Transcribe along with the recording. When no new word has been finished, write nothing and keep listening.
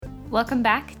Welcome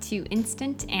back to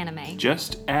Instant Anime.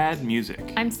 Just add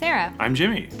music. I'm Sarah. I'm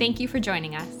Jimmy. Thank you for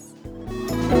joining us.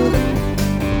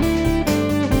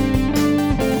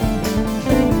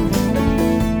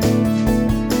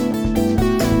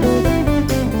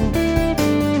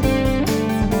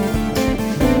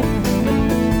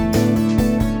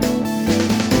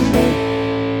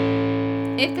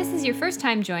 If this is your first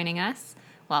time joining us,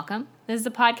 welcome. This is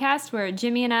a podcast where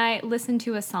Jimmy and I listen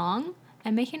to a song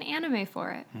and make an anime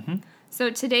for it. Mm-hmm. So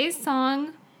today's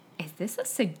song, is this a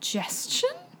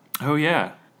suggestion? Oh,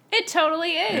 yeah. It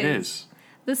totally is. It is.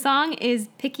 The song is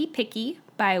Picky Picky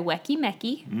by Weki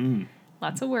Meki.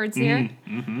 Lots of words here.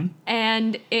 Mm-hmm.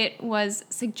 And it was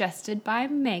suggested by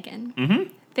Megan.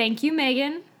 Mm-hmm. Thank you,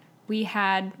 Megan.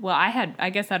 I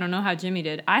guess I don't know how Jimmy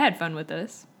did. I had fun with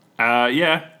this.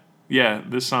 Yeah. Yeah,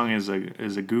 this song is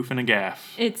a goof and a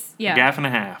gaff. A gaff and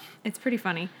a half. It's pretty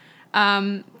funny.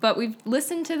 But we've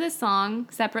listened to this song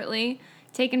separately,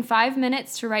 taken 5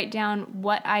 minutes to write down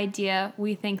what idea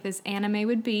we think this anime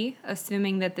would be,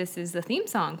 assuming that this is the theme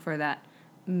song for that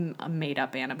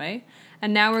made-up anime.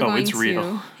 And now we're going it's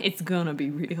real. It's gonna be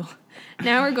real.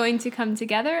 Now we're going to come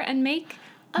together and make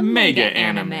a Mega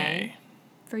anime anime.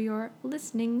 for your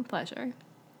listening pleasure.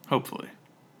 Hopefully.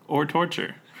 Or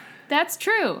torture. That's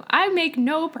true. I make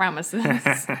no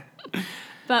promises.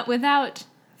 But without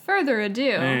further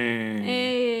ado,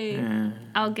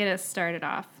 I'll get us started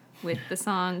off with the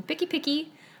song Picky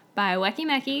Picky by Weki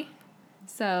Meki.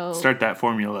 So Start that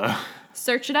formula.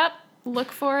 Search it up,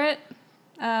 look for it,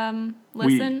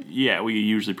 listen. We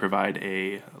usually provide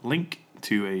a link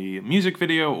to a music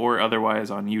video or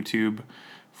otherwise on YouTube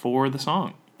for the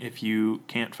song. If you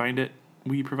can't find it,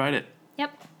 we provide it.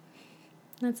 Yep.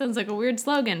 That sounds like a weird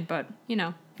slogan, but, you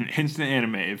know. Instant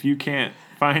anime. If you can't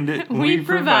find it, we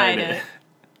provide it.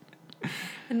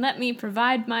 And let me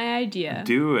provide my idea.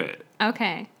 Do it.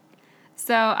 Okay.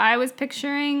 So I was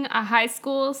picturing a high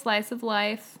school slice of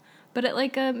life, but at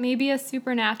like maybe a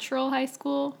supernatural high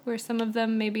school where some of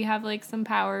them maybe have like some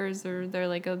powers or they're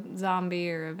like a zombie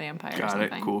or a vampire or something.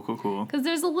 Got it. Cool. Because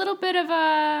there's a little bit of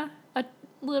a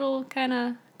little kind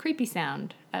of creepy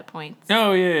sound at points.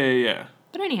 Oh, yeah.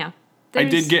 But anyhow. I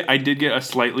did get a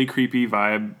slightly creepy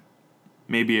vibe.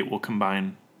 Maybe it will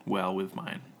combine well with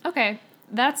mine. Okay.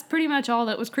 That's pretty much all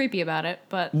that was creepy about it,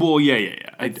 but... Well,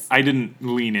 yeah. I didn't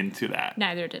lean into that.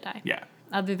 Neither did I. Yeah.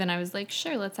 Other than I was like,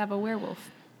 sure, let's have a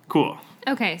werewolf. Cool.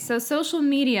 Okay, so social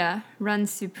media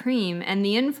runs supreme, and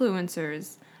the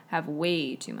influencers have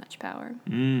way too much power.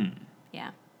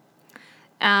 Yeah.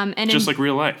 And just like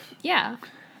real life. Yeah.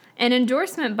 An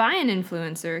endorsement by an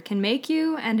influencer can make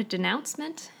you, and a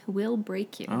denouncement will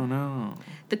break you. Oh, no.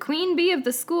 The queen bee of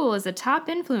the school is a top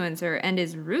influencer and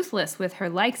is ruthless with her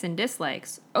likes and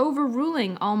dislikes,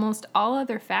 overruling almost all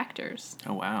other factors.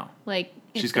 Oh, wow. Like,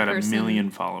 she's got 1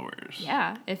 million followers.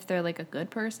 Yeah. If they're, like, a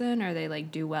good person or they, like,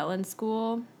 do well in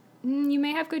school, you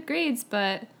may have good grades,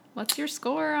 but what's your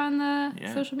score on the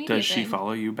social media Does she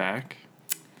follow you back?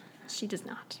 She does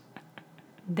not.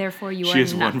 Therefore, you are She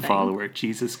has nothing. 1 follower.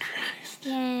 Jesus Christ.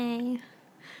 Yay.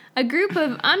 A group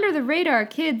of under-the-radar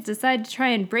kids decide to try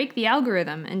and break the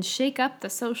algorithm and shake up the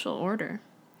social order.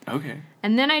 Okay.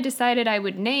 And then I decided I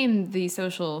would name the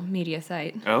social media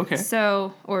site. Okay.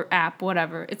 So, or app,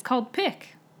 whatever. It's called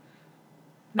Pick.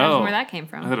 Imagine where that came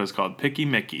from. I thought it was called Picky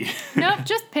Mickey. Nope,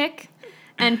 just Pick.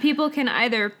 And people can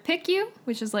either pick you,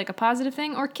 which is like a positive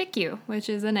thing, or kick you, which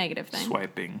is a negative thing.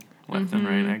 Swiping left and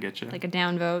right, I get you. Like a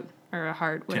downvote or a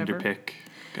heart, whatever. Tinder pick.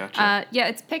 Gotcha. Yeah,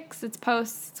 it's pics, it's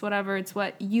posts, it's whatever, it's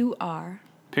what you are.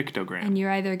 Pictogram. And you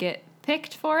either get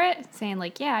picked for it, saying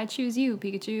like, yeah, I choose you,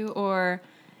 Pikachu, or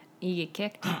you get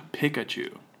kicked.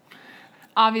 Pikachu.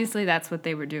 Obviously, that's what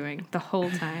they were doing the whole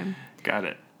time. Got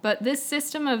it. But this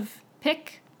system of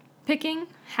picking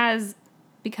has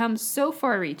become so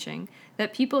far-reaching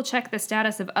that people check the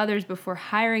status of others before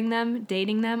hiring them,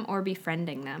 dating them, or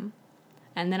befriending them.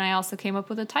 And then I also came up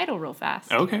with a title real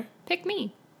fast. Okay. Pick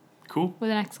me. Cool.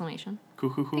 With an exclamation. Cool.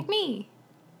 Pick me.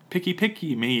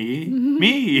 Picky, me.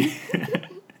 Me.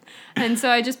 And so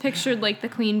I just pictured, like, the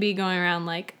queen bee going around,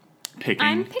 like, Picking.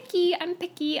 I'm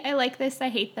picky, I like this, I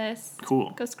hate this.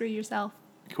 Cool. Go screw yourself.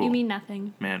 Cool. You mean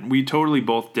nothing. Man, we totally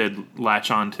both did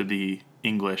latch on to the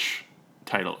English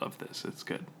title of this. It's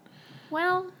good.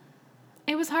 Well,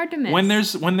 it was hard to miss.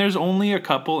 When there's only a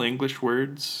couple English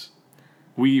words,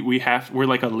 we're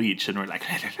like a leech and we're like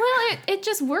well, it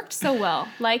just worked so well.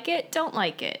 Like it, don't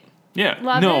like it. Yeah.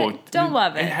 Love it, don't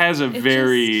love it. It has a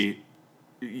very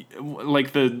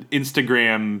like the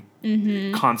Instagram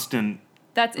constant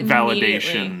that's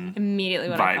validation immediately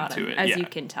what I thought vibe to of, it, as yeah. you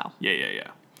can tell.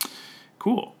 Yeah.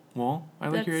 Cool. Well, I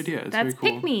like your idea. It's very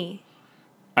cool. Pick me.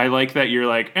 I like that you're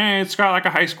like, it's got like a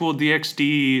high school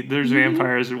DxD, there's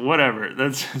vampires, whatever.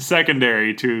 That's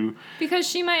secondary to... Because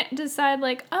she might decide,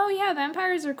 like, oh, yeah,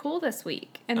 vampires are cool this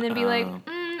week. And then be like,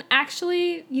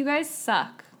 actually, you guys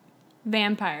suck.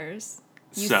 Vampires.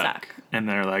 You suck. And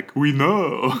they're like, we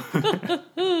know.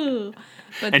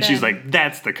 And she's like,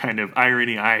 that's the kind of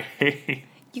irony I hate.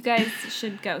 You guys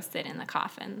should go sit in the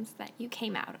coffins that you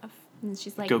came out of. And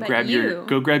she's like, go grab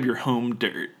your home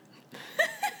dirt.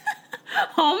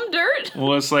 Home dirt?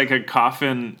 Well, it's like a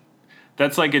coffin.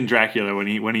 That's like in Dracula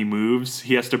when he moves,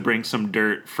 he has to bring some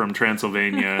dirt from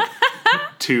Transylvania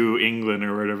to England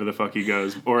or wherever the fuck he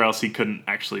goes, or else he couldn't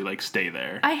actually like stay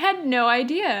there. I had no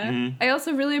idea. Mm-hmm. I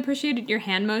also really appreciated your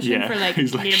hand motion for like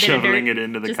he's like shoveling it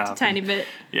into the just coffin. Just a tiny bit.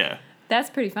 Yeah. That's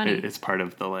pretty funny. It's part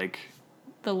of the like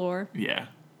the lore. Yeah.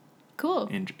 Cool.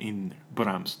 In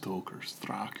Bram Stoker's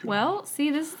Dracula. Well,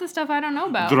 see, this is the stuff I don't know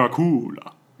about.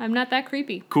 Dracula. I'm not that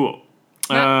creepy. Cool.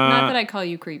 Not that I call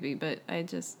you creepy, but I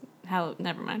just...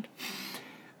 never mind.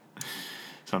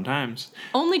 Sometimes.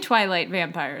 Only Twilight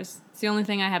vampires. It's the only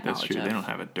thing I have knowledge of. That's true. They don't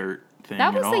have a dirt thing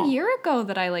That was at all. a year ago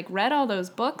that I like read all those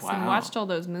books and watched all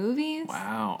those movies.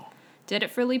 Wow. Did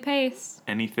it for Lee Pace.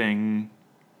 Anything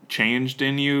changed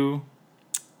in you?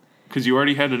 Because you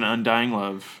already had an undying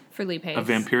love. For Lee Pace. A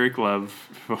vampiric love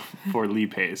for Lee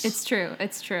Pace. It's true.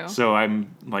 It's true. So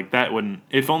I'm like, that wouldn't...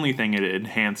 If only thing, it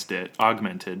enhanced it.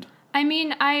 Augmented. I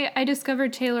mean, I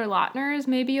discovered Taylor Lautner is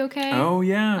maybe okay. Oh,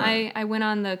 yeah. I went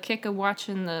on the kick of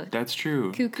watching the... That's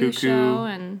true. Cuckoo show,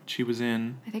 and... She was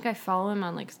in... I think I follow him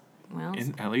on, like, well...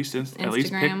 at least pick me. At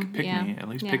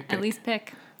least pick. At least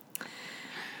pick.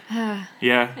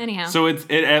 Yeah. Anyhow. So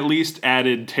it at least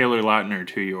added Taylor Lautner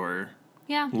to your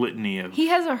litany of... He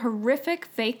has a horrific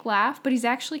fake laugh, but he's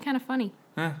actually kind of funny.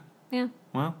 Yeah.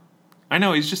 Well, I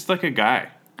know. He's just like a guy.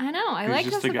 I know. I like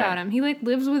this about him. He, like,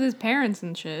 lives with his parents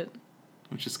and shit.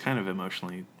 Which is kind of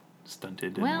emotionally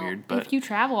stunted and weird. But if you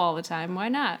travel all the time, why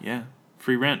not? Yeah.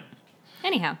 Free rent.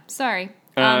 Anyhow, sorry.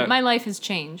 My life has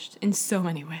changed in so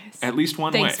many ways. At least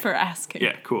one way. Thanks for asking.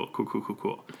 Yeah, cool.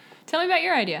 Tell me about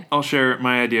your idea. I'll share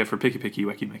my idea for Picky Picky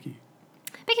Wacky Mecky.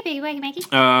 Picky Picky Wacky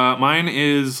Mecky. Mine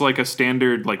is like a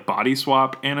standard like body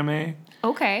swap anime.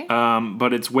 Okay.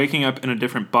 But it's waking up in a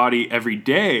different body every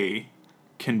day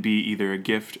can be either a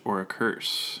gift or a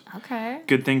curse. Okay.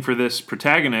 Good thing for this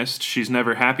protagonist, she's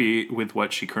never happy with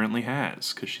what she currently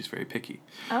has because she's very picky.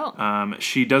 Oh.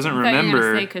 She doesn't remember. I thought you were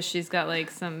gonna say because she's got like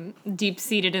some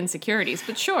deep-seated insecurities,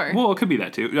 but sure. Well, it could be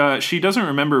that too. She doesn't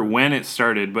remember when it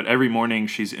started, but every morning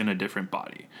she's in a different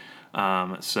body.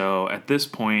 So at this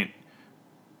point,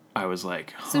 I was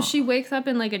like, huh. So she wakes up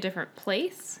in like a different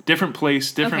place? Different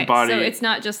place, different body. So it's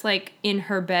not just like in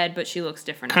her bed, but she looks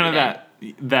different. Kind of that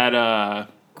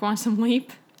Quantum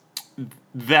Leap?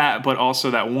 That, but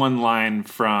also that one line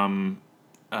from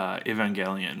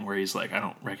Evangelion where he's like, I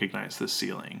don't recognize this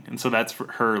ceiling. And so that's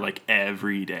for her like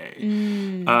every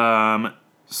day.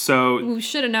 So we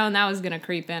should have known that was going to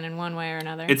creep in one way or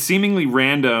another. It's seemingly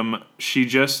random. She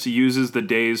just uses the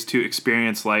days to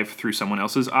experience life through someone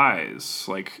else's eyes.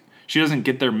 Like, she doesn't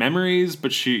get their memories,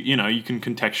 but she, you can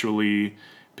contextually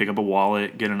pick up a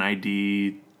wallet, get an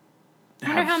ID, I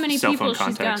wonder how many people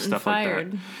she's gotten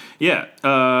fired. Like yeah.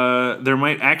 There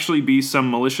might actually be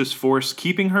some malicious force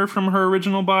keeping her from her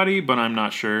original body, but I'm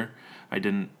not sure. I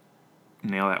didn't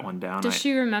nail that one down. Does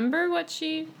she remember what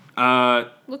she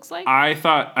looks like? I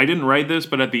thought, I didn't write this,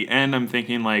 but at the end I'm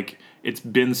thinking like, it's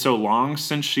been so long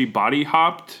since she body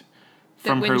hopped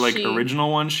from her like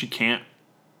original one, she can't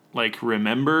like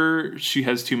remember. She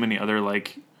has too many other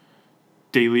like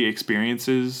daily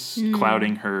experiences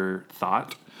clouding her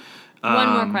thought. One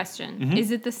more question. Mm-hmm. Is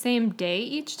it the same day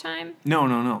each time? No.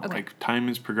 Okay. Like, time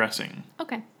is progressing.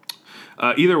 Okay.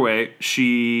 Either way,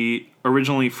 she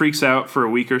originally freaks out for a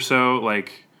week or so,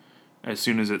 like, as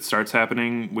soon as it starts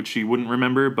happening, which she wouldn't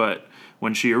remember, but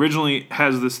when she originally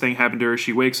has this thing happen to her,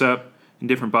 she wakes up in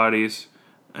different bodies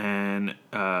and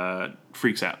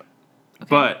freaks out. Okay.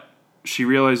 But she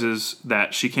realizes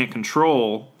that she can't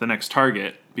control the next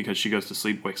target because she goes to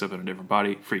sleep, wakes up in a different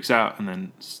body, freaks out, and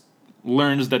then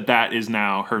learns that is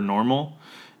now her normal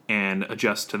and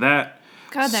adjusts to that.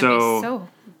 God, that'd be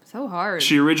so hard.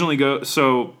 She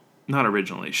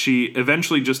she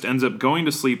eventually just ends up going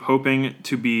to sleep hoping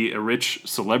to be a rich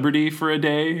celebrity for a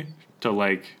day to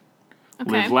like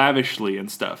live lavishly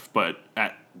and stuff. But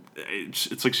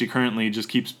it's like she currently just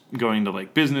keeps going to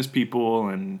like business people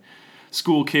and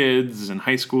school kids and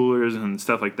high schoolers and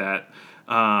stuff like that.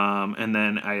 And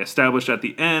then I established at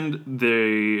the end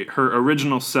her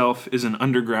original self is an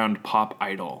underground pop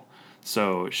idol.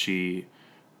 So she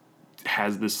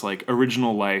has this like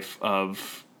original life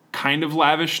of kind of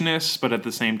lavishness, but at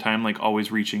the same time, like,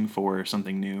 always reaching for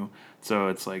something new. So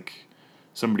it's like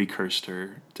somebody cursed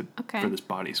her for this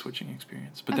body switching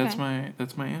experience. But that's my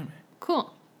anime.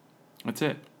 Cool. That's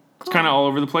it. It's kind of all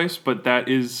over the place, but that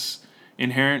is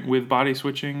inherent with body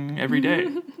switching every day.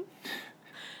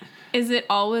 Is it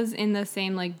always in the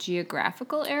same, like,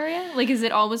 geographical area? Like, is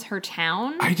it always her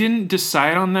town? I didn't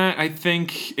decide on that. I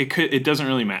think it doesn't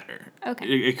really matter. Okay.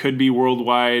 It could be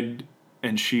worldwide,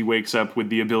 and she wakes up with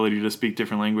the ability to speak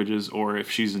different languages, or if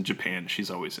she's in Japan,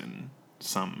 she's always in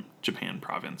some Japan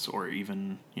province, or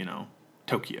even,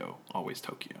 Tokyo, always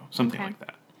Tokyo, something like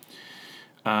that.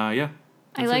 Yeah.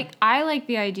 I like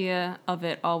the idea of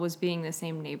it always being the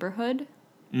same neighborhood.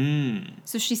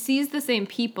 So she sees the same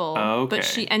people, but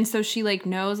she like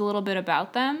knows a little bit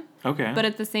about them. Okay. But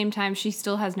at the same time, she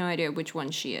still has no idea which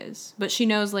one she is. But she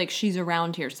knows, like, she's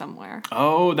around here somewhere.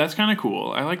 Oh, that's kind of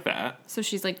cool. I like that. So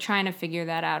she's, like, trying to figure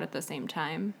that out at the same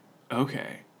time.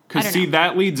 Okay. Because,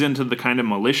 that leads into the kind of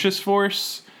malicious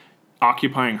force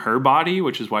occupying her body,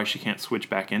 which is why she can't switch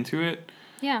back into it.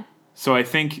 Yeah. So I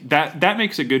think that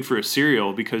makes it good for a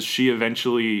serial, because she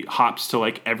eventually hops to,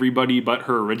 like, everybody but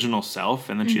her original self,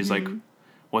 and then she's like,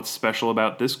 what's special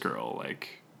about this girl?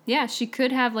 Like, yeah, she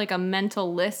could have, like, a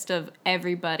mental list of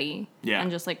everybody and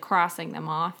just, like, crossing them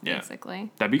off, basically.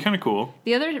 That'd be kind of cool.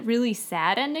 The other really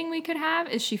sad ending we could have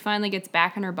is she finally gets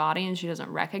back in her body and she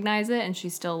doesn't recognize it, and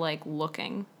she's still, like,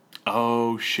 looking.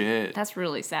 Oh, shit. That's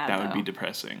really sad, That would be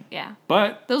depressing. Yeah.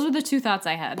 But those were the two thoughts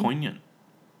I had. Poignant.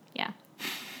 Yeah.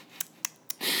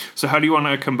 So how do you want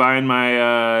to combine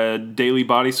my daily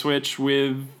body switch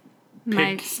with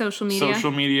my social media?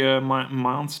 Social media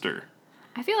monster.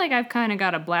 I feel like I've kind of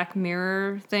got a Black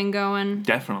Mirror thing going.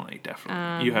 Definitely.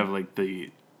 You have, like,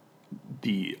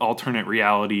 the alternate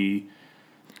reality.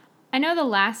 I know the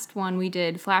last one we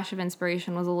did, Flash of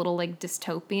Inspiration, was a little, like,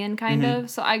 dystopian kind of.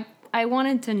 So I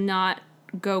wanted to not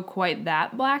go quite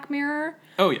that Black Mirror.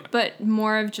 Oh, yeah. But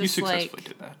more of just, you like, successfully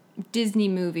did that. Disney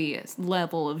movie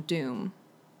level of doom.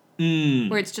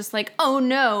 Where it's just like, oh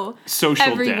no, social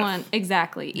everyone, death.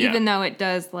 Exactly. Yeah. Even though it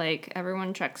does, like,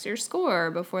 everyone checks your score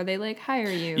before they, like,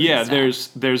 hire you. Yeah,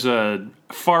 there's a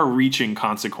far-reaching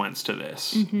consequence to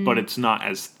this, but it's not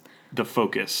as the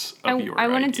focus of your I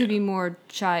want it idea. to be more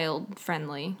child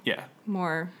friendly. Yeah.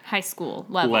 More high school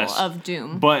level of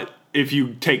doom. But if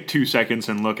you take 2 seconds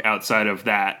and look outside of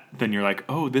that, then you're like,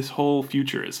 oh, this whole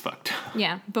future is fucked up.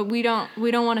 Yeah, but we don't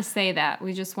want to say that.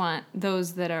 We just want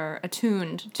those that are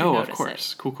attuned to notice it. Of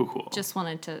course. Cool. Just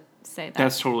wanted to say that.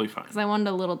 That's totally fine. Because I wanted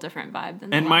a little different vibe than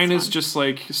the And last mine is one. just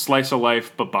like slice of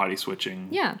life, but body switching.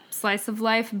 Yeah, slice of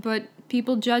life, but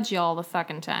people judge you all the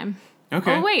fucking time.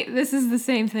 Okay. Oh, wait, this is the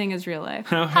same thing as real life.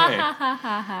 Oh, hey. Ha, ha,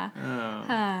 ha, ha,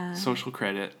 ha. Social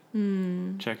credit.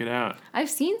 Check it out. I've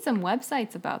seen some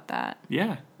websites about that.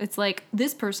 Yeah. It's like,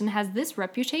 this person has this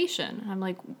reputation. I'm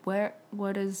like,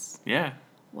 what is... Yeah.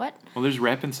 What? Well, there's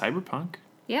rep in Cyberpunk.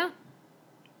 Yeah.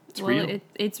 It's real.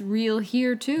 It's real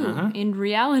here, too, in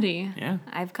reality. Yeah.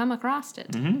 I've come across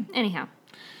it. Anyhow.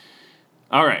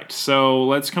 All right, so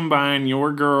let's combine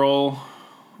your girl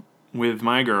with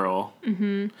my girl.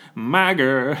 My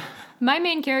girl. My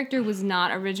main character was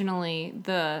not originally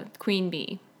the queen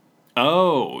bee.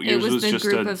 Oh, yours was the just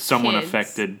group of someone kids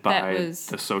affected by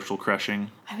the social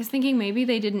crushing. I was thinking maybe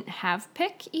they didn't have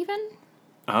pick even.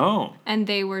 Oh. And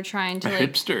they were trying to, like,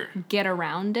 hipster. Get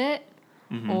around it.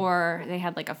 Or they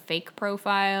had, like, a fake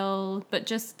profile, but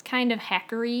just kind of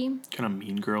hackery. Kind of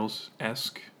Mean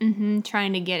Girls-esque.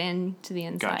 Trying to get into the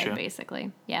inside, Gotcha.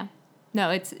 basically. Yeah.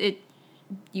 No,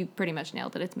 you pretty much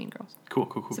nailed it. It's Mean Girls.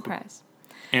 Cool. Surprise.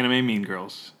 Anime Mean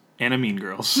Girls. Anna Mean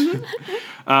Girls.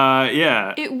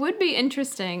 Yeah. It would be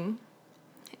interesting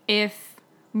if,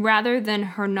 rather than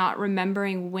her not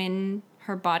remembering when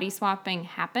her body swapping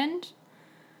happened,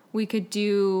 we could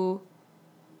do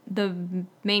the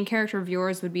main character of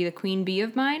yours would be the queen bee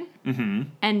of mine.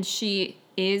 And she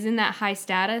is in that high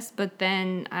status, but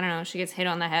then, I don't know, she gets hit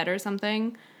on the head or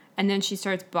something, and then she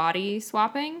starts body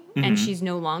swapping, and she's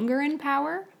no longer in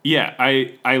power. Yeah,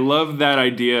 I love that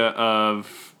idea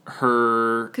of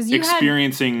her 'Cause you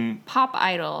experiencing Pop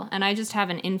idol, and I just have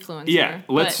an influencer. Yeah,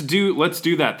 let's do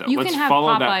that though. You Let's can have follow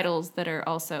pop that. idols that are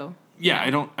also... Yeah,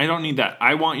 I don't need that.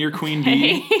 I want your queen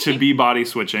bee to be body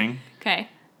switching. Okay.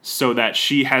 So that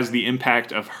she has the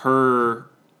impact of her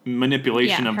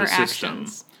manipulation of her the system.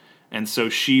 actions. And so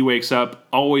she wakes up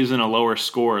always in a lower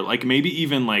score, like maybe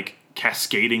even like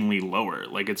cascadingly lower.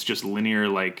 Like it's just linear,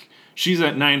 like she's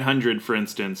at 900, for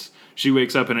instance. She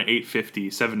wakes up in an 850,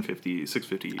 750,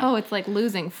 650. Oh, it's like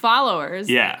losing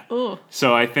followers. Yeah. Ooh.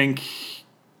 So I think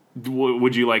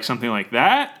Would you like something like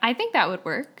that? I think that would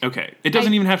work. Okay. It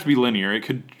doesn't even have to be linear.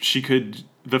 She could,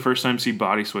 the first time see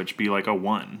body switch, be like a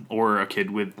 1, or a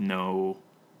kid with no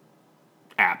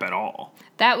app at all.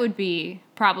 That would be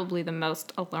probably the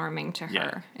most alarming to her.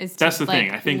 Yeah. Is to That's the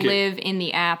thing. I think live in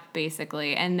the app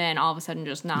basically, and then all of a sudden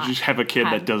just not. Just have a kid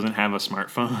that doesn't have a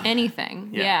smartphone. Anything.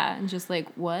 Yeah. And just like,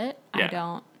 what? Yeah. I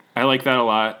don't. I like that a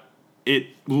lot. It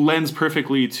lends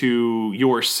perfectly to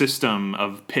your system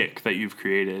of pick that you've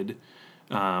created.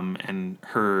 And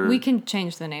her... We can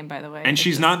change the name, by the way. And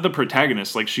she's not the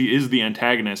protagonist. Like, she is the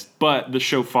antagonist, but the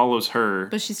show follows her.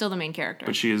 But she's still the main character.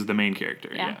 But she is the main character,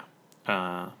 yeah.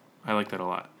 I like that a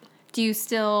lot. Do you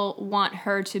still want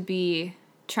her to be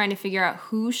trying to figure out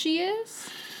who she is?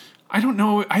 I don't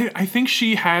know. I think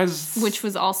she has... Which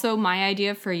was also my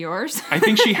idea for yours. I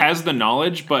think she has the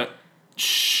knowledge, but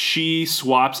she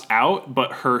swaps out,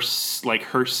 but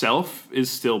herself is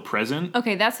still present.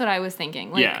 Okay, that's what I was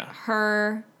thinking. Like,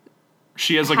 her...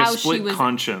 She has like a split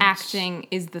conscience. Acting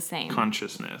is the same.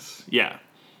 Consciousness. Yeah.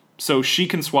 So she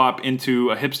can swap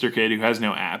into a hipster kid who has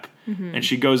no app, and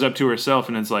she goes up to herself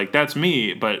and it's like, that's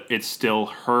me, but it's still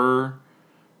her.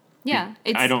 Yeah.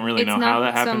 I don't really know how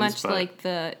that happens. It's not so much like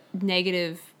the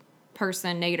negative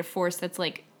person, negative force that's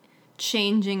like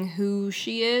changing who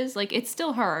she is. Like, it's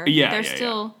still her. Yeah.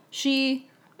 She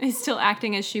is still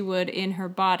acting as she would in her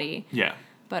body. Yeah.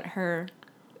 But her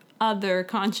other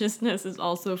consciousness is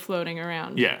also floating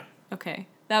around. Yeah. Okay.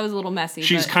 That was a little messy.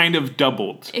 She's kind of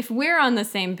doubled. If we're on the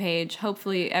same page,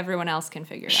 hopefully everyone else can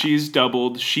figure it out. She's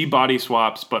doubled. She body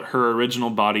swaps, but her original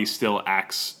body still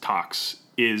talks,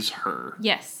 is her.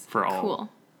 Yes. For all. Cool.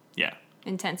 Yeah.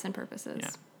 Intents and purposes.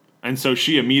 Yeah. And so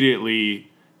she immediately,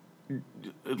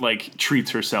 like,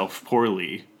 treats herself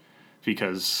poorly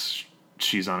because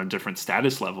she's on a different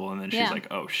status level, and then she's like,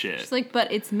 oh, shit. She's like, but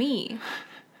it's me.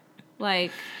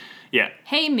 Like... Yeah.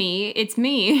 Hey, me, it's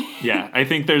me. Yeah, I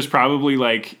think there's probably,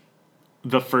 like,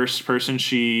 the first person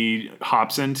she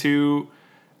hops into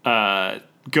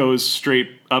goes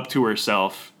straight up to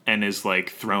herself and is,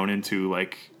 like, thrown into,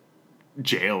 like,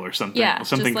 jail or something. Yeah,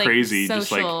 something just, like, crazy.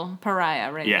 Social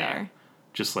pariah right there.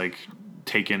 Just, like,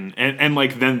 taken... And,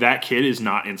 like, then that kid is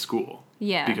not in school.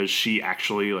 Yeah. Because she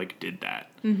actually, like, did that.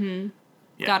 Mm-hmm.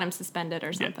 Yeah. Got him suspended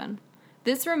or something. Yeah.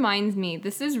 This reminds me,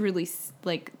 this is really,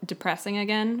 like, depressing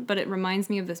again, but it reminds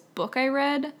me of this book I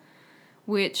read,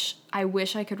 which I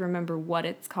wish I could remember what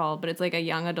it's called, but it's, like, a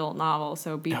young adult novel,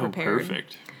 so be prepared.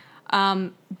 Perfect.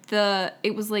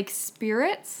 It was, like,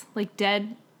 spirits, like,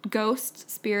 dead ghost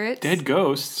spirits. Dead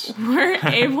ghosts? Were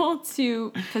able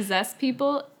to possess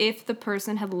people if the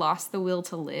person had lost the will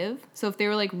to live. So if they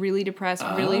were, like, really depressed,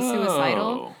 really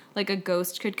suicidal, like, a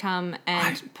ghost could come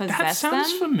and possess them. That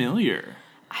sounds familiar.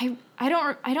 I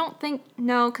don't think,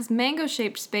 no, because Mango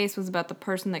Shaped Space was about the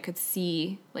person that could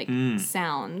see, like,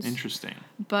 sounds. Interesting.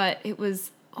 But it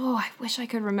was, I wish I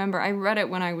could remember. I read it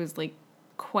when I was, like,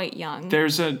 quite young.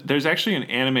 There's actually an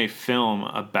anime film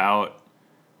about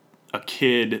a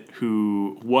kid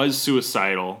who was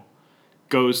suicidal,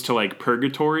 goes to, like,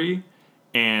 purgatory,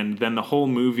 and then the whole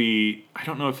movie, I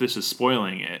don't know if this is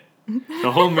spoiling it,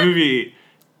 the whole movie,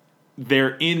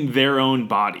 they're in their own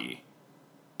body.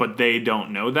 But they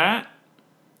don't know that.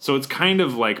 So it's kind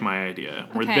of like my idea,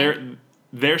 where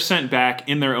they're sent back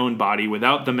in their own body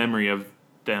without the memory of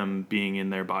them being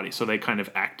in their body. So they kind of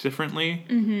act differently.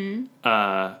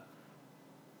 Mm-hmm.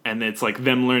 And it's like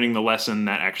them learning the lesson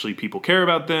that actually people care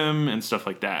about them and stuff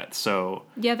like that. So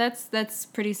yeah, that's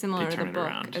pretty similar to the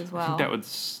book as well. I think that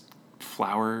was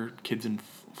Kids in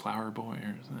Flower Boy,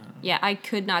 or is that? Yeah, I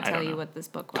could not tell you what this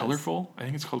book was. Colorful? I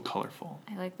think it's called Colorful.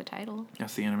 I like the title.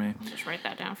 That's the anime. Just write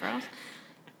that down for us.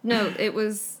 No, it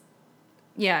was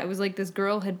like this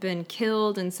girl had been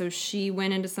killed, and so she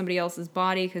went into somebody else's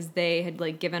body because they had,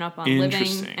 like, given up on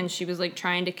living, and she was, like,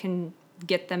 trying to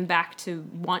get them back to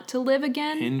want to live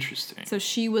again. Interesting. So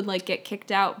she would, like, get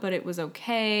kicked out, but it was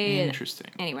okay. Interesting.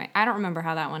 Anyway, I don't remember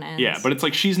how that one ends. Yeah, but it's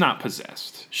like she's not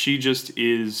possessed. She just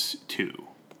is too.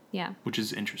 Yeah. Which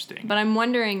is interesting. But I'm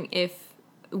wondering if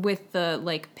with the,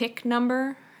 like, pick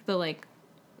number, the, like,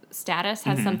 status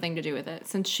has something to do with it.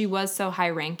 Since she was so high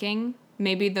ranking,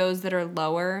 maybe those that are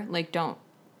lower, like, don't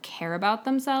care about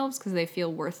themselves because they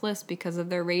feel worthless because of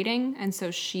their rating. And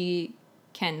so she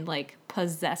can, like,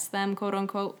 possess them, quote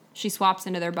unquote. She swaps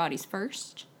into their bodies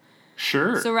first.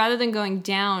 Sure. So rather than going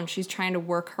down, she's trying to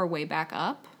work her way back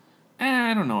up.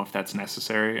 I don't know if that's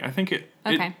necessary. I think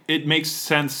it makes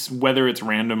sense whether it's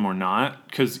random or not,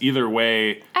 because either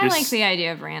way... I like the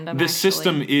idea of random, This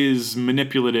system is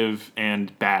manipulative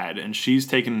and bad, and she's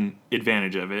taken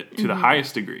advantage of it to the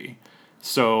highest degree.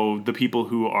 So the people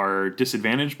who are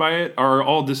disadvantaged by it are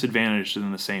all disadvantaged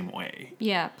in the same way.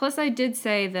 Yeah. Plus, I did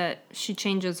say that she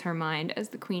changes her mind as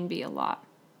the queen bee a lot,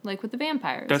 like with the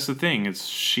vampires. That's the thing.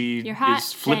 You're hot,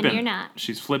 is flippant. then you're not.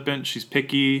 She's flippant. She's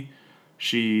picky.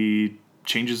 She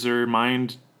changes her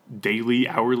mind daily,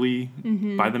 hourly,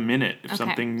 by the minute. If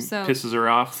something pisses her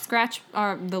off. Scratch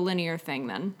the linear thing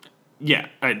then. Yeah,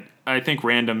 I think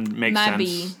random makes Maybe.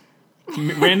 sense.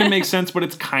 Random makes sense, but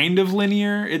it's kind of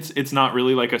linear. It's not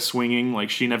really like a swinging. Like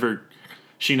she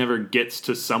never gets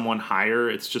to someone higher.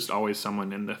 It's just always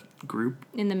someone in the group.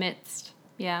 In the midst.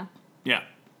 Yeah. Yeah.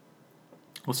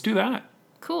 Let's do that.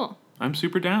 Cool. I'm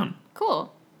super down.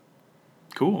 Cool.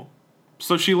 Cool.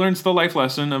 So she learns the life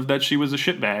lesson of that she was a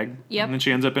shitbag. Yep. And then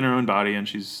she ends up in her own body and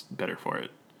she's better for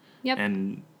it. Yep.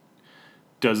 And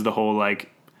does the whole like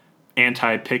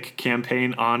anti-pick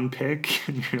campaign on pick.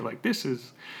 And you're like, this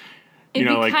is... You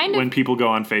know, like when people go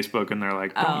on Facebook and they're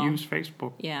like, don't use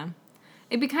Facebook. Yeah.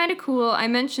 It'd be kind of cool. I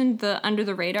mentioned the under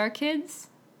the radar kids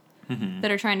that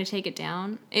are trying to take it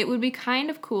down. It would be kind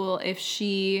of cool if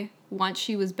she, once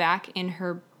she was back in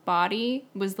her body,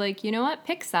 was like, you know what?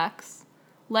 Pick sucks.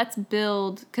 Let's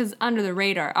build, because under the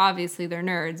radar, obviously they're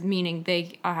nerds, meaning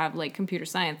they have like computer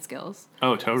science skills.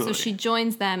 Oh, totally. So she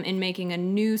joins them in making a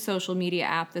new social media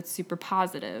app that's super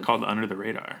positive. Called Under the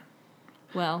Radar.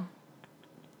 Well,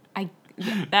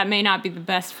 that may not be the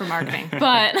best for marketing,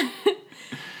 but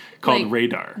called like,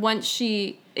 Radar. Once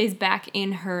she is back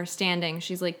in her standing,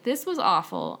 she's like, this was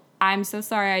awful. I'm so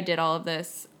sorry I did all of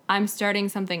this. I'm starting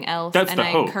something else. That's and the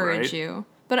I hope, encourage right? you.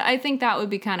 But I think that would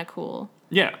be kind of cool.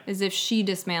 Yeah. As if she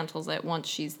dismantles it once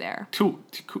she's there. Cool.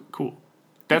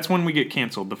 That's when we get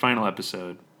canceled, the final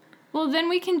episode. Well, then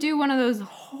we can do one of those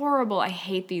horrible, I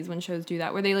hate these when shows do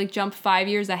that, where they like jump 5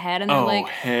 years ahead and they're like,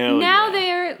 hell now yeah.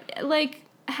 they're like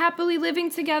happily living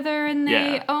together and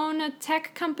they own a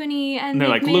tech company and they're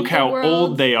like, made look the how world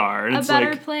old they are. And a it's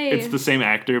better like, place. it's the same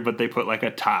actor, but they put like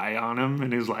a tie on him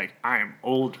and he's like, I'm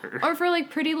older. Or for like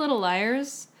Pretty Little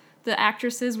Liars, the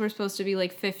actresses were supposed to be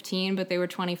like 15, but they were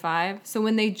 25. So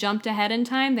when they jumped ahead in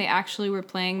time, they actually were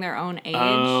playing their own age.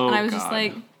 Oh, and I was God. just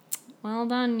like, well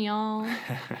done, y'all.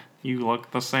 You look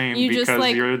the same You because just,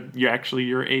 like, you're actually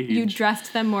your age. You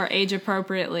dressed them more age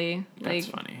appropriately. That's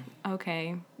like, funny.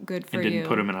 Okay, good for And you. didn't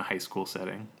put them in a high school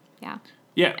setting. Yeah.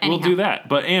 Yeah, we'll Anyhow. do that.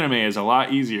 But anime is a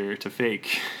lot easier to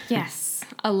fake. Yes,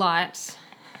 a lot.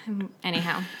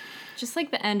 Anyhow, just like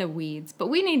the end of Weeds, but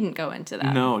we needn't go into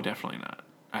that. No, definitely not.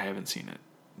 I haven't seen it.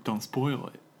 Don't spoil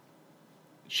it.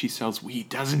 She sells weed,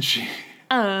 doesn't she?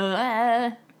 Do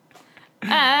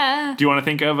you want to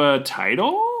think of a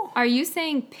title? Are you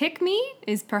saying Pick Me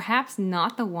is perhaps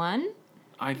not the one?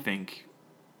 I think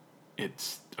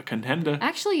it's a contender.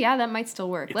 Actually, yeah, that might still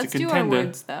work. It's Let's a do contender. our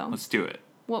words, though. Let's do it.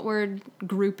 What word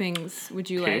groupings would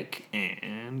you Pick like?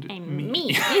 and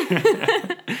Me.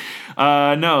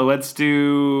 No, let's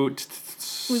do...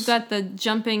 We've got the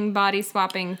jumping body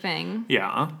swapping thing.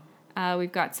 Yeah.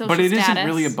 We've got social But it status. isn't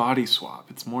really a body swap.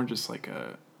 It's more just like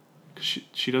a...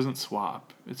 She doesn't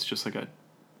swap. It's just like a...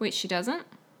 Wait, she doesn't?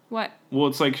 What? Well,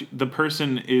 it's like the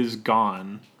person is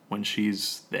gone when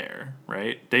she's there,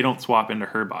 right? They don't swap into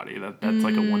her body. That's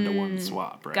like a one-to-one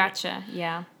swap, right? Gotcha,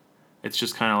 yeah. It's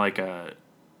just kind of like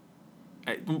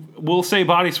we'll say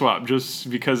body swap just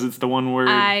because it's the one where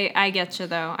I get you,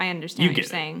 though. I understand You what you're get it.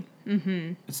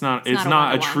 saying. it's not not a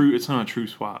a one-to-one. true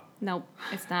swap. Nope,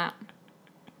 it's not.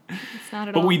 It's not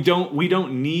at But all. we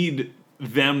don't need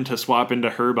them to swap into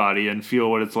her body and feel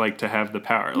what it's like to have the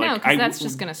power. No, Like because that's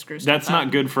just going to screw stuff that's up.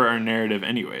 not good for our narrative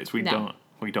anyways. We No.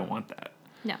 don't want that.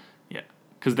 No. Yeah.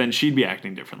 Because then she'd be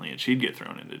acting differently and she'd get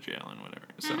thrown into jail and whatever.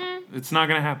 So Mm-hmm. it's not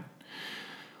going to happen.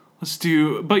 Let's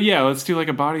do like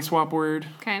a body swap word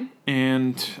Okay,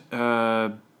 and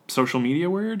social media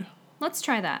word. let's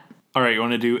try that. All right, you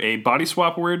want to do a body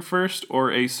swap word first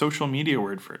or a social media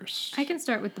word first? I can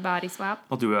start with the body swap.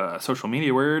 I'll do a social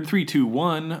media word. 3, 2,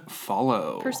 1,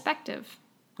 follow. Perspective.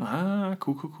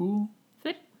 Cool.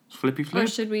 Flip. Flippy Or flip.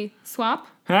 should we swap?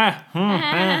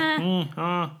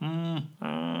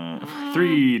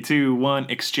 3, 2, 1,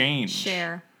 exchange.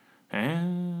 Share.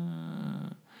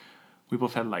 We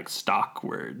both had like stock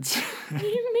words. What do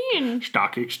you mean?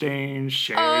 Stock exchange,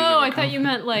 shares. Oh, I thought you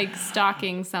meant like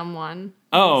stalking someone.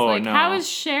 Oh, Like, no. how is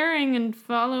sharing and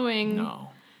following?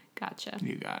 No, Gotcha.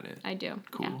 you got it. I do.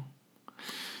 Cool. Yeah.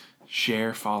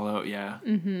 Share, follow, yeah.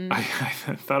 Mm-hmm. I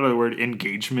thought of the word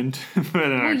engagement, but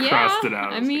then I Well, crossed it yeah,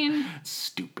 out. I mean,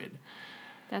 Stupid.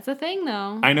 that's a thing,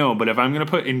 though. I know, but if I'm going to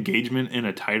put engagement in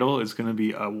a title, it's going to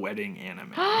be a wedding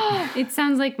anime. It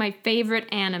sounds like my favorite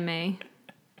anime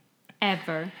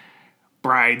ever.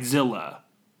 Bridezilla.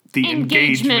 The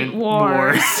Engagement Engagement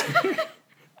Wars. Wars.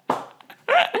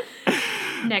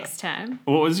 Next time.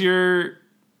 What was your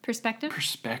Perspective?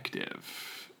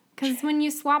 perspective? Because when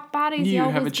you swap bodies, you You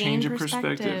always have a gain change of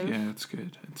perspective. Yeah, it's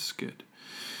good.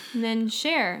 And then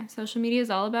share. Social media is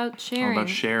all about sharing. All about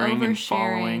sharing and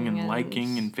following and and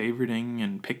liking and favoriting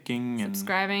and picking and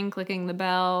subscribing, clicking the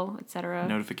bell, etc.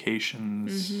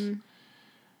 notifications.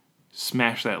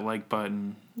 Smash that like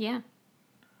button. Yeah.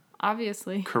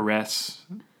 Obviously. Caress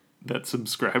that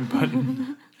subscribe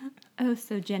button. Oh,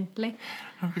 so gently.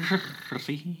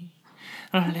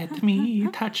 Let me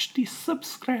touch the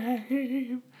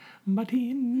subscribe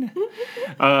button.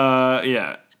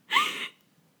 Yeah.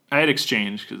 I had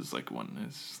exchange because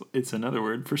it's another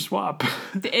word for swap.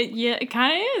 It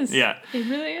kind of is. Yeah. It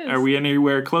really is. Are we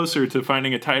anywhere closer to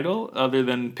finding a title other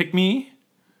than pick me?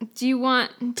 Do you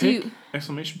want Pick, to?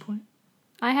 exclamation point.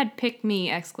 I had pick me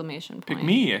exclamation point. Pick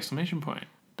me exclamation point.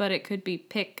 But it could be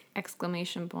pick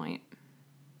exclamation point.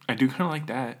 I do kind of like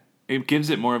that. It gives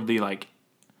it more of the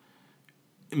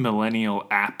millennial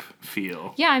app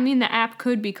feel. Yeah, I mean the app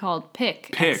could be called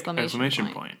pick exclamation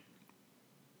point.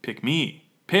 Pick me.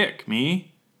 Pick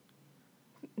me.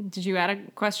 Did you add a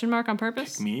question mark on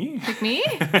purpose? Pick me? Pick me?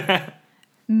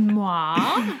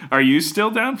 Moi? Are you still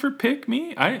down for pick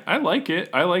me? I like it.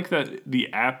 I like that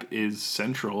the app is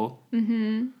central.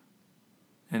 Mm-hmm.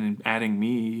 And adding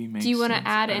me makes sense. Do you want to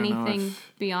add anything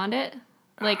beyond it?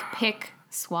 Like pick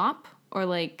swap? Or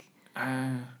like...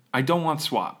 I don't want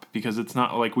swap because it's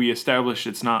not we established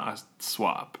it's not a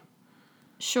swap.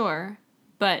 Sure.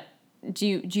 But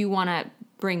do you want to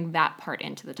bring that part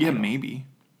into the title? Yeah, maybe.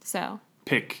 So...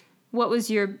 Pick. What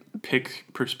was your... Pick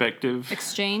perspective.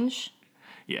 Exchange?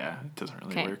 Yeah, it doesn't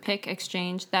really work. Okay, pick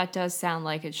exchange. That does sound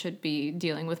like it should be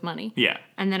dealing with money. Yeah.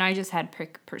 And then I just had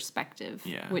pick perspective,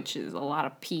 yeah. which is a lot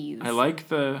of P's. I like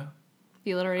the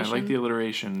alliteration. I like the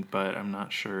alliteration, but I'm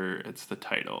not sure it's the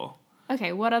title.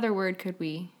 Okay, what other word could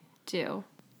we do?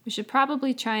 We should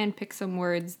probably try and pick some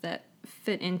words that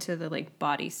fit into the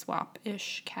body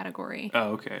swap-ish category.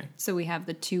 Oh, okay. So we have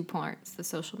the two parts, the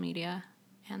social media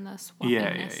and the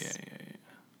swappiness. Yeah.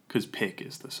 Because pick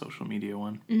is the social media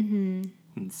one. Mm-hmm.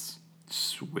 It's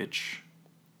switch.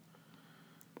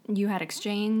 You had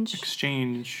exchange.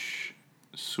 Exchange,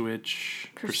 switch,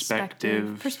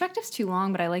 perspective. Perspective's too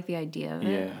long, but I like the idea of it.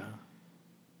 Yeah.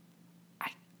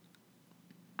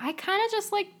 I kind of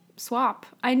just like swap.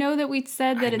 I know that we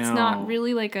said that it's not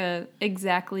really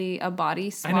exactly a body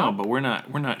swap. I know, but we're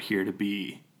not here to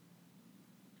be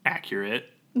accurate.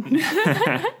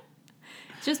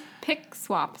 Just pick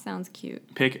swap sounds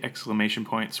cute. Pick exclamation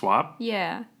point swap.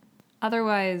 Yeah.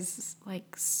 Otherwise,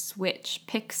 switch,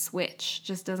 pick switch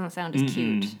just doesn't sound as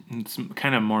cute. It's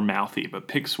kind of more mouthy, but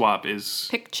pick swap is...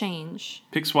 Pick change.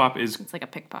 Pick swap is... It's like a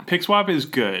pickpocket. Pick swap is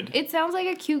good. It sounds like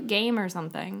a cute game or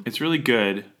something. It's really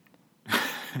good.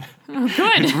 Oh,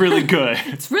 good. It's really good.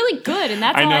 It's really good, and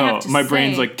that's all I have to say. My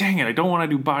brain's like, dang it, I don't want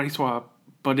to do body swap,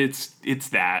 but it's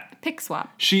that. Pick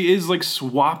swap. She is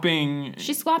swapping...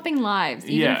 She's swapping lives,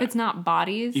 even if it's not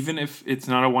bodies. Even if it's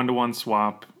not a one-to-one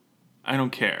swap, I don't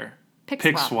care.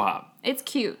 Pick swap. It's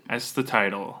cute. That's the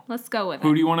title. Let's go with it.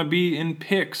 Who do you want to be in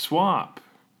pick swap?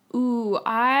 Ooh,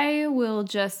 I will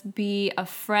just be a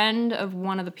friend of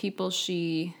one of the people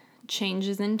she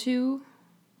changes into.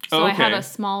 So I have a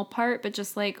small part, but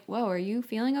just whoa, are you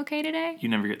feeling okay today? You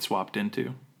never get swapped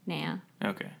into? Nah.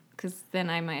 Okay. Because then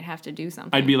I might have to do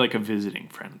something. I'd be like a visiting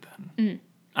friend then.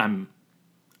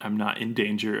 I'm not in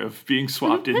danger of being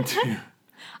swapped into.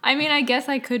 I mean, I guess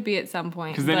I could be at some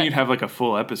point. Because then you'd have a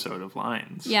full episode of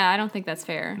lines. Yeah, I don't think that's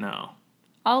fair. No.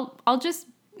 I'll just...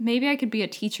 Maybe I could be a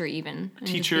teacher even. And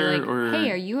teacher just be or...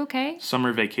 Hey, are you okay?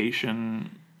 Summer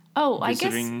vacation. Oh,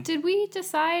 visiting. I guess... Did we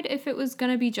decide if it was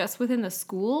going to be just within the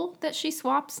school that she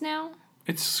swaps now?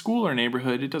 It's school or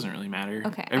neighborhood. It doesn't really matter.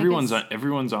 Okay. Everyone's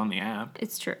on the app.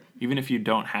 It's true. Even if you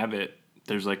don't have it,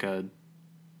 there's a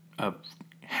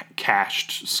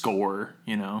cached score,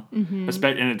 Mm-hmm.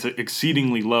 And it's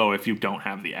exceedingly low if you don't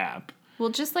have the app. Well,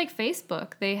 just like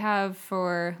Facebook, they have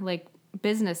for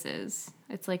businesses.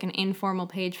 It's an informal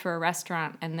page for a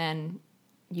restaurant, and then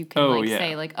you can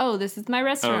say oh, this is my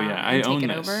restaurant. Oh yeah, and I own take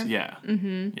it this. over. Yeah.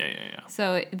 Mm-hmm. Yeah.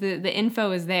 So the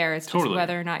info is there. It's just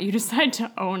whether or not you decide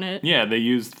to own it. Yeah, they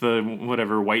used the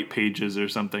whatever white pages or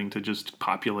something to just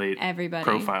populate everybody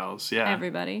profiles. Yeah,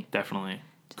 everybody definitely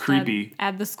just creepy.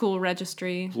 Add the school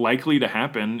registry. Likely to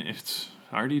happen. It's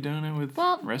already doing it with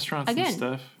restaurants and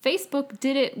stuff. Facebook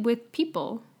did it with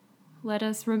people. Let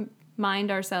us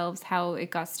remind ourselves how it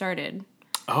got started.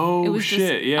 Oh, it was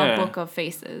shit, just a book of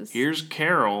faces. Here's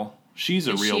Carol. She's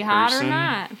a real person. Is she hot or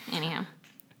not? Anyhow.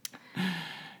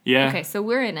 Yeah. Okay, so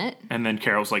we're in it. And then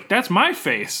Carol's like, that's my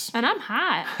face. And I'm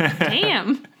hot.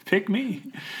 Damn. Pick me.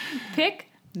 Pick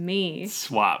Me.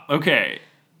 Swap. Okay.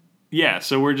 Yeah,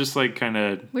 so we're just like kind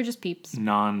of We're just peeps.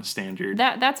 non-standard.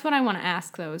 That's what I want to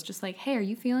ask though. Is just like, hey, are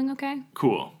you feeling okay?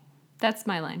 Cool. That's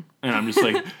my line. And I'm just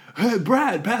like, hey,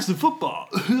 Brad, pass the football.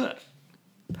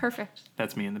 Perfect.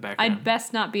 That's me in the background. I'd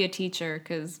best not be a teacher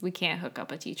because we can't hook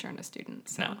up a teacher and a student.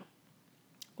 So. No.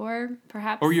 Or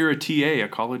perhaps. Or you're a TA, a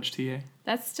college TA.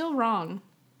 That's still wrong.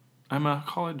 I'm a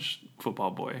college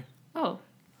football boy. Oh,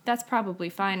 that's probably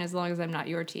fine as long as I'm not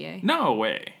your TA. No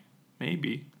way.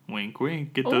 Maybe. Wink,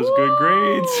 wink. Get those good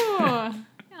grades. Ooh.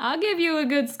 I'll give you a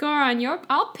good score on your.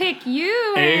 I'll pick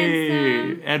you. Hey,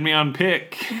 handsome. add me on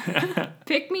pick.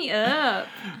 Pick me up.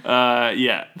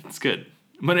 Yeah, that's good.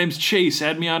 My name's Chase.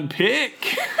 Add me on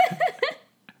pick.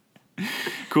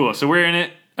 Cool. So we're in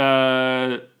it.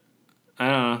 I don't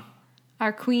know.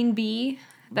 Our queen bee.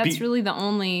 That's really the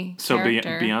only So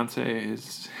character. Beyonce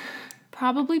is.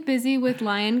 Probably busy with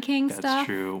Lion King That's stuff.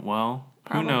 true. Well,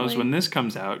 Probably. who knows when this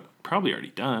comes out? Probably already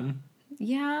done.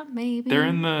 Yeah, maybe. They're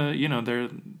in the they're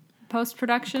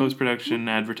post-production. post-production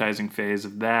advertising phase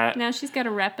of that. Now she's got to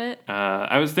rep it.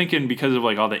 I was thinking because of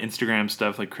like all the Instagram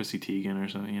stuff, like Chrissy Teigen or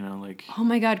something, like. Oh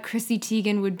my God, Chrissy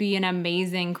Teigen would be an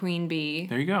amazing queen bee.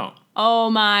 There you go. Oh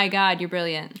my God, you're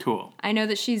brilliant. Cool. I know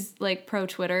that she's like pro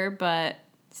Twitter, but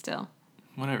still.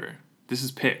 Whatever. This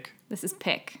is pick. This is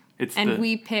pick. It's and the-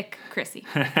 we pick Chrissy,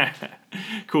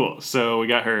 Cool. So we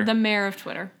got her. the mayor of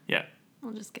Twitter. Yeah.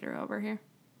 I'll just get her over here.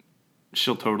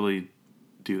 She'll totally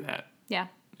do that. Yeah.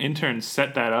 Interns,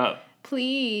 set that up.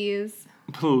 Please.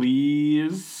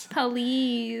 Please.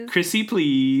 Please. Chrissy,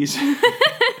 please.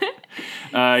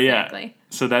 Yeah. Exactly.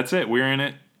 So that's it. We're in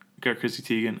it. Got Chrissy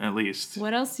Teigen, at least.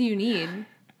 What else do you need?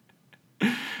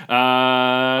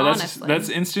 That's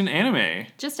Honestly. instant anime.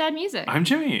 Just add music. I'm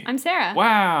Jimmy. I'm Sarah.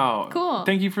 Wow. Cool.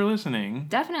 Thank you for listening.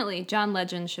 Definitely. John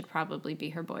Legend should probably be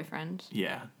her boyfriend.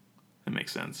 Yeah, that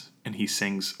makes sense. And he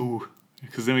sings, ooh,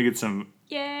 because then we get some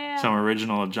Yeah.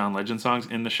 original John Legend songs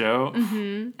in the show. Mm-hmm.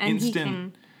 And Instant he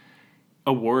can.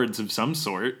 awards of some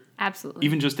sort, Absolutely.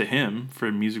 even just to him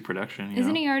for music production.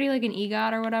 Isn't he already like an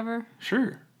EGOT or whatever?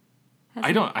 Sure. Hasn't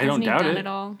I don't hasn't he doubt done it.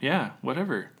 all? Yeah,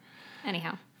 whatever.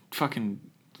 Anyhow. Fucking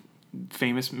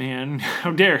famous man.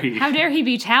 How dare he? How dare he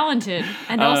be talented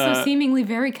and also seemingly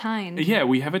very kind. Yeah,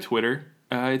 we have a Twitter.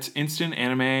 It's Instant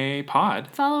Anime Pod.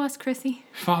 Follow us, Chrissy.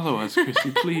 Follow us,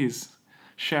 Chrissy, please.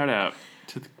 Shout out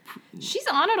to the. She's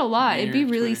on it a lot. It'd be Mayor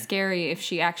of really Twitter. scary if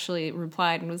she actually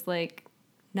replied and was like,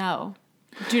 no,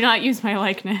 do not use my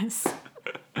likeness.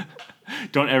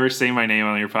 Don't ever say my name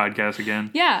on your podcast again.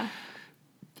 Yeah.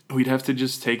 We'd have to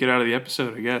just take it out of the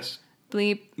episode, I guess.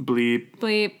 Bleep, Bleep.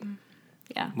 bleep.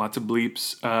 Yeah. Lots of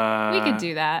bleeps. We could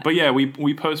do that. But yeah,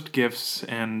 we post GIFs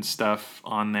and stuff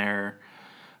on there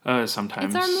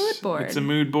sometimes. It's our mood board. It's a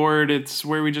mood board. It's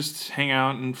where we just hang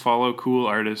out and follow cool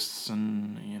artists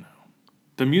and,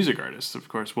 the music artists, of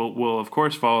course. We'll of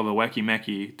course follow the Wacky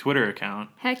Mecky Twitter account.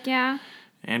 Heck yeah.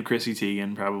 And Chrissy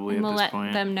Teigen probably And at we'll this let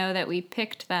point. them know that we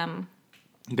picked them.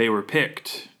 They were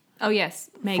picked Oh, yes.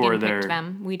 Megan picked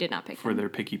them. We did not pick for them. their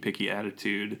picky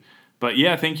attitude. But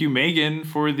yeah, thank you, Megan,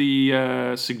 for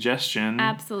the suggestion.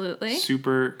 Absolutely.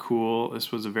 Super cool.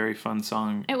 This was a very fun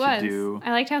song It to was. do.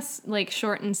 I liked how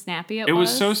short and snappy it was. It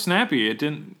was so snappy. It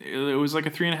was like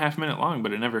a 3.5 minute long,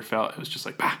 but it never felt. It was just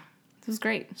like, bah, It was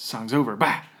great. song's over,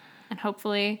 bah. And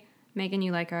hopefully, Megan,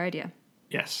 you like our idea.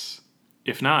 Yes.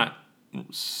 If not,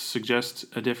 suggest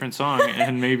a different song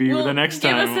and maybe the next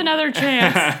time. Give us another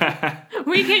chance.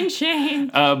 We can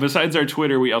change. Besides our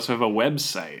Twitter, we also have a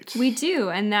website. We do,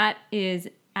 and that is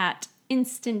at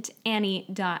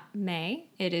instantannie.may.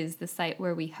 It is the site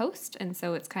where we host, and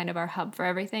so it's kind of our hub for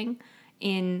everything.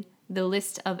 In the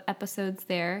list of episodes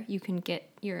there, you can get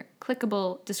your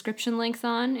clickable description links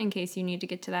on in case you need to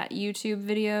get to that YouTube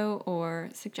video or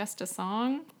suggest a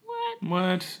song.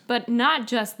 What? But not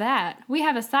just that. We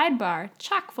have a sidebar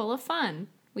chock full of fun.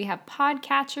 We have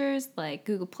podcatchers like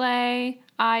Google Play,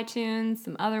 iTunes,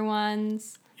 some other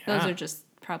ones. Those Yeah. are just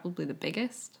probably the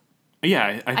biggest.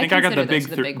 Yeah, I think I got the consider those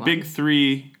big the big big ones.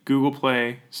 three: Google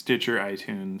Play, Stitcher,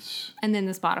 iTunes, And then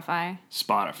the Spotify.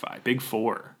 Spotify. Big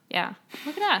four. Yeah.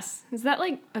 Look at us. Is that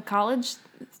like a college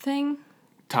thing?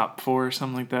 Top four or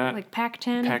something like that. Like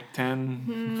Pac-10?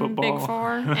 Pac-10 football. Big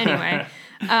Four. Anyway,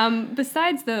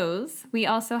 besides those, we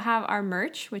also have our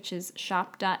merch, which is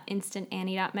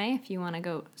shop.instantannie.may if you want to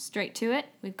go straight to it.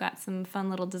 We've got some fun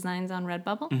little designs on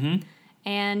Redbubble. Mm-hmm.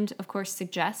 And, of course,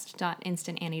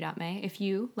 suggest.instantannie.may if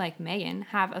you, like Megan,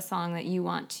 have a song that you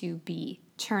want to be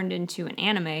turned into an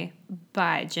anime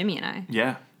by Jimmy and I.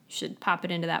 Yeah. You should pop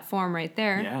it into that form right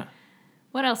there. Yeah.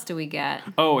 What else do we get?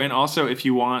 Oh, and also if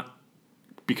you want,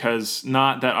 because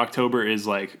not that October is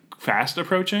like fast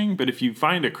approaching, but if you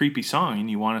find a creepy song and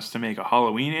you want us to make a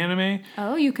Halloween anime,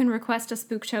 Oh, you can request a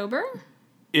Spooktober?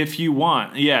 if you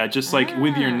want, yeah, just like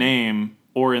with your Ah. name,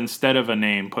 or instead of a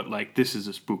name, put like, this is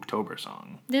a Spooktober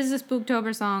song. This is a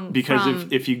Spooktober song. Because from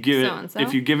if you give so-and-so. it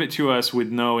if you give it to us with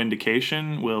no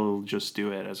indication, we'll just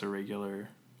do it as a regular,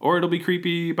 or it'll be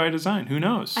creepy by design. Who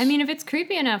knows? I mean, if it's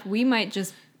creepy enough, we might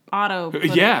just auto put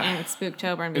Yeah. it in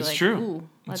Spooktober and be It's like, true. ooh,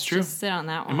 let's It's true. just sit on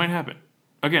that it one. might happen.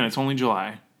 Again, it's only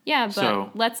July. Yeah, but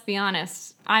So- let's be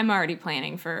honest. I'm already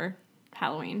planning for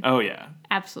Halloween. Oh yeah,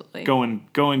 Absolutely.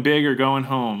 going big or going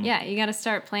home. Yeah, you got to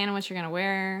start planning what you're going to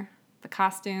wear, the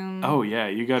costume, Oh yeah,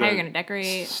 you how gotta you're going to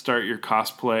decorate. start your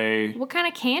cosplay. What kind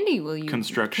of candy will you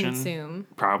Construction. consume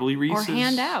Probably Reese's. or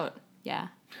hand out? Yeah,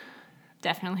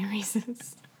 definitely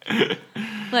Reese's.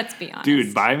 Let's be honest.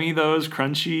 Dude, buy me those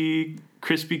crunchy,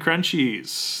 crispy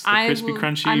crunchies. The crispy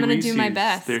crunchy I'm gonna Reese's. do my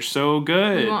best. They're so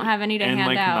good. We won't have any to and hand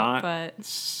like out, not,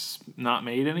 but not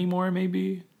made anymore.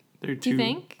 Maybe they're too. do you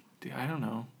think? I don't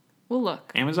know. We'll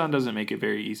look. Amazon doesn't make it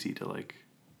very easy to like.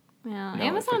 Yeah, No,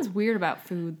 Amazon's weird about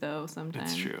food though.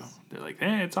 Sometimes It's true. They're like,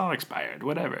 it's all expired.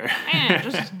 Whatever.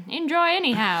 Just enjoy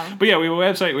anyhow. But yeah, we have a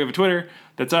website. We have a Twitter.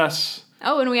 That's us.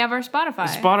 Oh, and we have our Spotify.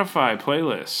 Spotify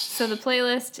playlist. So the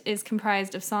playlist is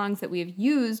comprised of songs that we have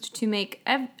used to make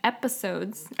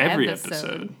episodes. Every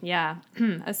episode. Yeah.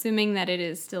 Assuming that it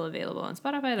is still available on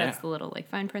Spotify. That's Yeah. the little like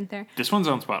fine print there. This one's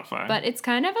on Spotify. But it's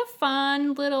kind of a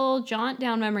fun little jaunt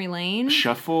down memory lane.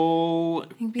 Shuffle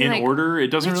be in like, order. It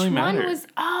doesn't Which really matter. one was,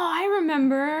 I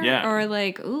remember. Yeah. Or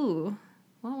like, ooh,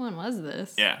 what one was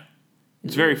this? Yeah.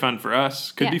 It's very fun for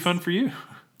us. Could be Yes. fun for you.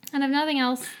 And if nothing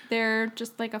else, they're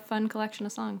just like a fun collection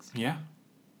of songs. Yeah.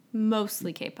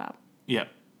 Mostly K-pop. Yeah.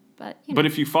 But, you know, But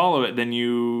if you follow it, then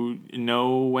you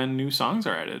know when new songs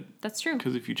are added. that's true.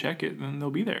 Because if you check it, then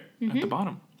they'll be there at Mm-hmm. the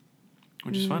bottom,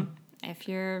 which is fun. If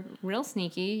you're real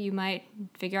sneaky, you might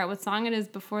figure out what song it is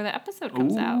before the episode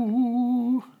comes out.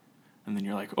 Ooh. And then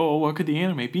you're like, oh, what could the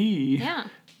anime be? Yeah.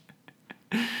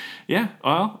 Yeah.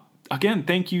 Well, again,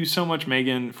 thank you so much,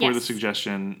 Megan, for the Yes.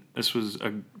 suggestion. This was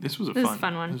a This was a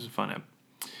fun one. This was a fun ep.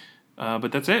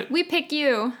 But that's it. We pick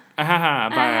you.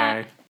 Bye.